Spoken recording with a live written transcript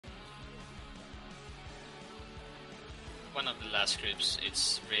one of the last groups.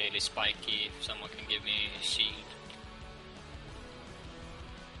 It's really spiky. If someone can give me a shield.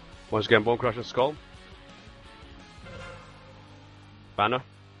 Once again, Bone Crusher Skull. Banner.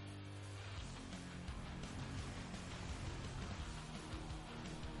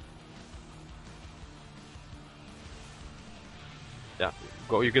 Yeah,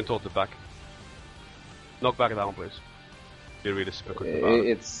 go. You can toss it back. Knock back down, please. You're really super quick.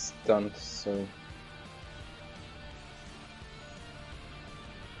 It's stunned, so.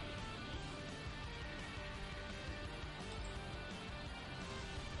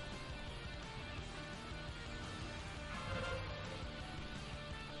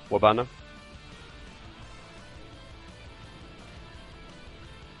 What banner?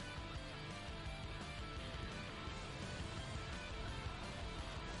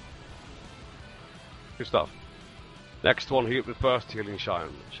 Good stuff. Next one, the first healing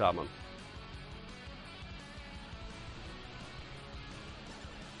shaman.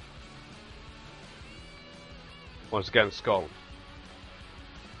 Once again, skull.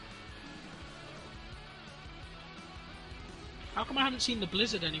 How come I haven't seen the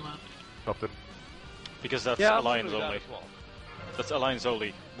blizzard anywhere? Dropped it. Because that's Yeah, alliance that only. as well. That's alliance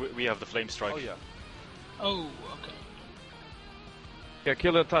only. We have the flame strike. Oh yeah. Oh, okay. Yeah,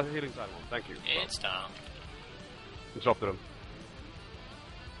 kill the healing side one. Thank you. It's down. Dropped them.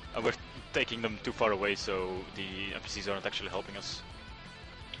 And we're taking them too far away, so the NPCs aren't actually helping us.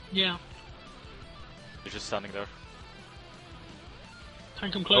 Yeah. They're just standing there.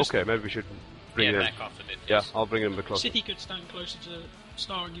 Can come closer. Okay, maybe we should bring it in. Back off a bit. Yeah, Yes. I'll bring him a bit closer. City could stand closer to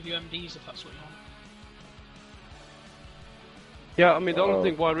Star and give you MDs if that's what you want. Yeah, I mean the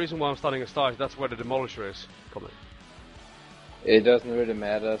only reason why I'm standing at Star is that's where the Demolisher is coming. It doesn't really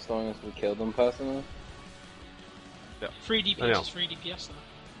matter as long as we kill them personally. Yeah. 3 DPS Yeah. is 3 DPS though.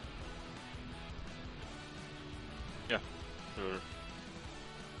 Yeah. Sure.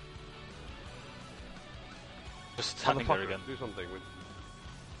 Just standing there again. Do something with.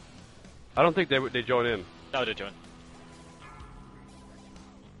 I don't think they join in. Now they join.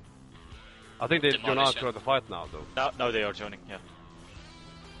 I think they join out Demolisher. to the fight now, though. Now they are joining, yeah.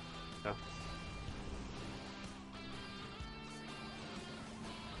 Yeah.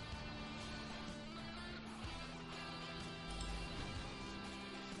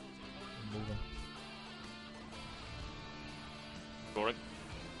 Scoring.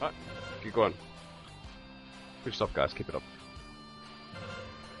 Alright, keep going. Good stuff, guys. Keep it up.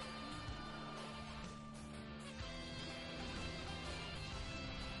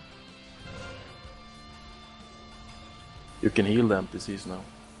 You can heal the NPCs now.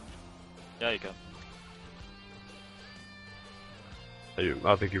 Yeah, you can.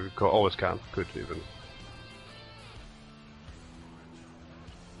 I think you always can. Could even.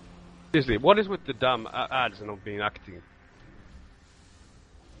 Seriously, what is with the damn ads and not being acting? I'm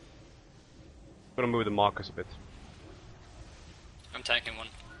gonna move the markers a bit. I'm taking one.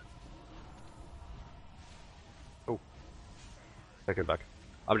 Oh. Take it back.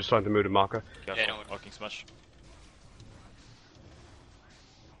 I'm just trying to move the marker. Careful, don't worry. Arcing Smash.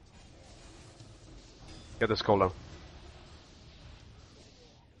 Get the skull down.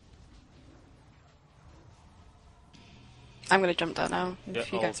 I'm gonna jump down now. Yeah,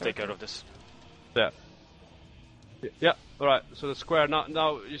 If you I'll guys are take okay. care of this. Yeah. Yeah, alright, so the square,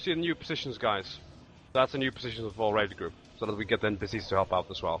 now you see the new positions, guys. That's a new position of all raid group, so that we get the NPCs to help out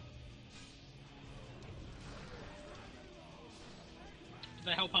as well. Do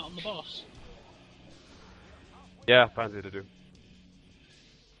they help out on the boss? Yeah, apparently they do.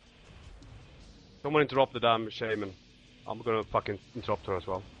 Someone interrupt the damn shaman. I'm gonna fucking interrupt her as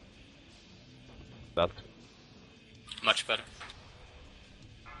well. That. Much better.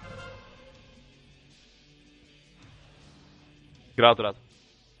 Get out of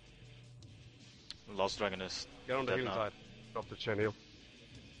that. Last dragon is Get on the dead healing now. side. Drop the chain heal.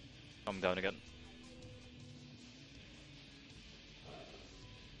 I'm down again.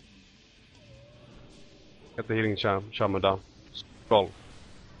 Get the healing shaman down. Skull.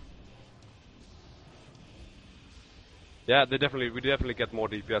 Yeah, we definitely get more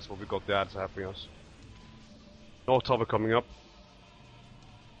DPS when we got the ads helping us. No tower coming up.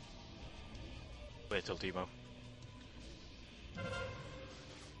 Wait till Timo.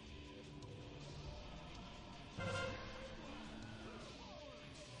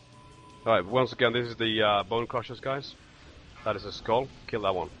 Alright, once again, this is the Bone Crushers, guys. That is a skull. Kill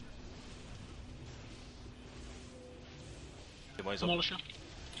that one. Timo is up. Demolisher.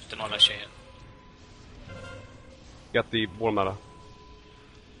 Demolisher here. Get the War Matter.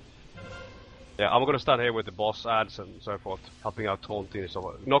 Yeah, I'm gonna stand here with the boss ads and so forth, helping out taunting and so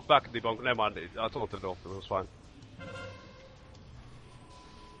on. Knock back the bunk. Never mind, I taunted it off, it was fine.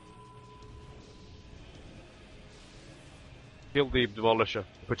 Kill the Demolisher.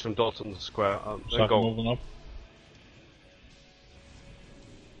 Put some dots on the square. Then Saka go. moving up.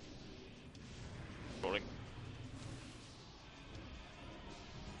 Rolling.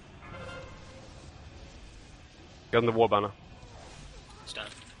 Get on the war banner. Stand.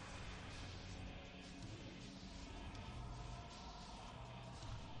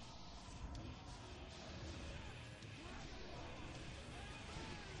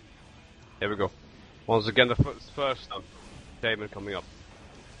 Here we go. Once again, the first Damon coming up.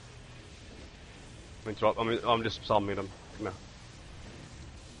 I'm just summoning them. Come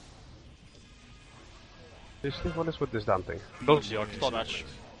here. What is with this damn thing? Don't The Arctic Smash.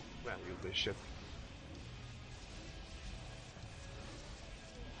 Man, you this shit.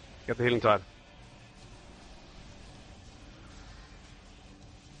 Get the healing tide.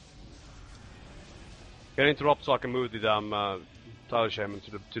 Get interrupt so I can move the damn Tyler Shaman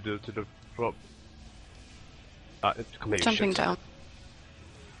to the front. Come here, you Jumping shit. down.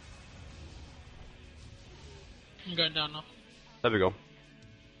 I'm going down now. There we go.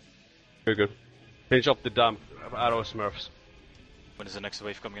 Very good. Finish up the damn arrow smurfs. When is the next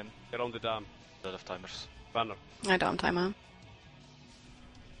wave coming in? Get on the damn A lot of timers. banner. I don't have timer.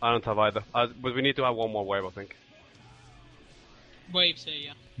 I don't have either. But we need to have one more wave, I think. Waves here,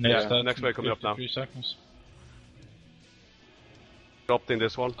 yeah. Next, Yeah, step, next wave coming up now. 3 seconds. Dropped in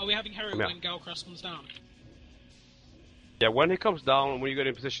this one. Are we having hero Yeah. when Galakras comes down? Yeah, when he comes down, when you get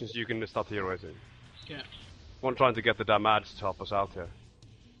in positions, you can start heroizing. Yeah. One trying to get the damn ads to help us out here.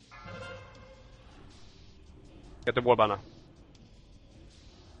 Get the war banner.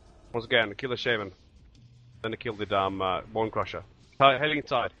 Once again, kill the Shaman. Then kill the damn Bone Crusher. Healing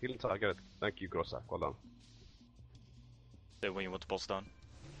inside, get it. Thank you, Grossak, well done. Say when you want to pulse down.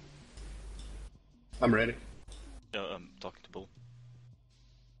 I'm ready. Yeah, I'm talking to Bull.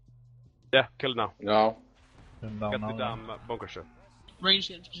 Yeah, kill it now. No. Him down Get now. the damn Bone Crusher. Range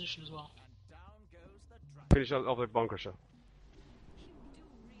get into position as well. Finish off the Bone Crusher.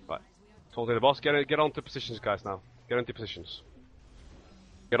 Right. Totally the boss. Get onto positions, guys, now. Get into positions.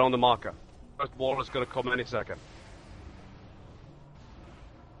 Get on the marker. First ball is gonna come any second.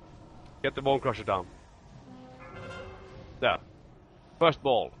 Get the Bone Crusher down. There. First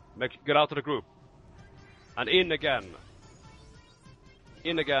ball. Get out of the group. And in again.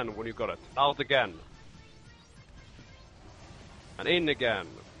 In again when you got it. Out again. And in again.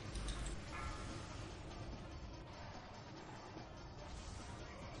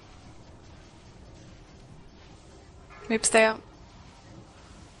 Maybe stay out.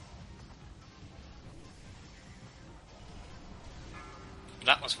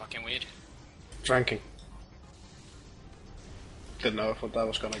 That was fucking weird. Drinking. Didn't know if that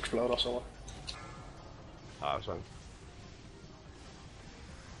was gonna explode or so. Ah, that's fine.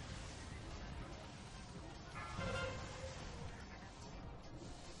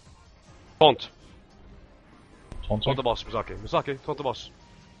 Taunt. Taunt the boss, Misaki. Misaki, taunt the boss.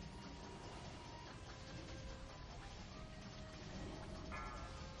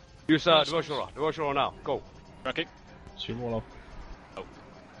 Use Devotion Aura. Devotion Aura now. Go. Okay. See wall up. Oh,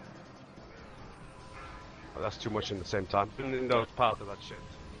 that's too much in the same time. In the path of that shit.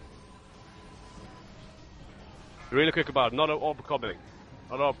 Really quick about it. Not overcoming.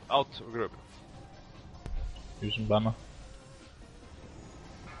 Not out group. Using banner.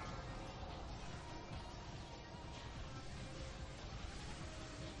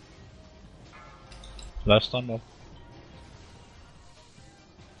 Last time though.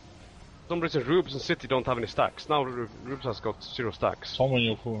 For some reason, Rubes and City don't have any stacks. Now Rubes has got 0 stacks. Some when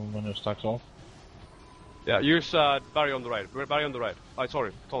you stacks off. Yeah, use Barry on the right. Barry on the right.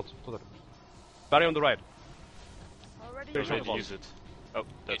 Sorry, taunt. Barry on the right. We're Finish on ready the to boss. use it. Oh, Good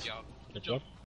that's... job. Good job.